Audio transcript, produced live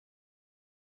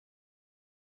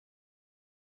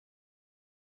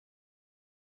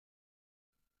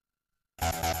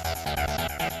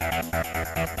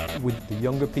With the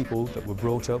younger people that were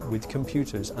brought up with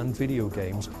computers and video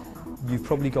games, you've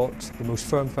probably got the most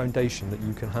firm foundation that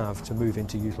you can have to move in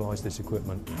to utilise this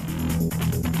equipment.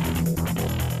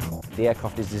 The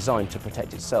aircraft is designed to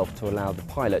protect itself, to allow the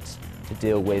pilots to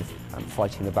deal with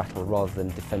fighting the battle rather than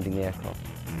defending the aircraft.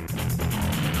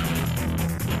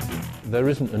 There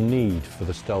isn't a need for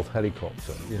the stealth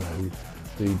helicopter. You know,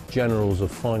 the generals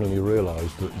have finally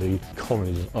realised that the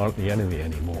colonies aren't the enemy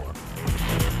anymore.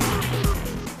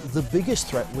 The biggest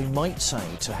threat we might say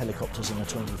to helicopters in the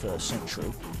 21st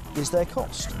century is their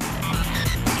cost.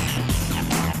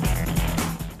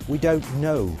 We don't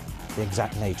know the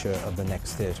exact nature of the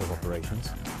next theatre of operations,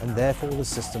 and therefore the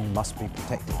system must be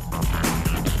protected.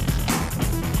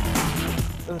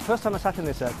 The first time I sat in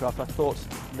this aircraft, I thought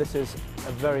this is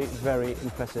a very, very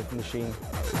impressive machine.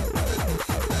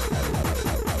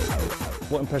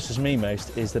 What impresses me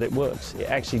most is that it works. It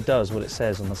actually does what it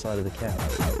says on the side of the cab.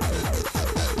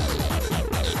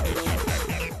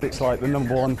 It's like the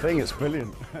 #1 thing, it's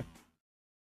brilliant.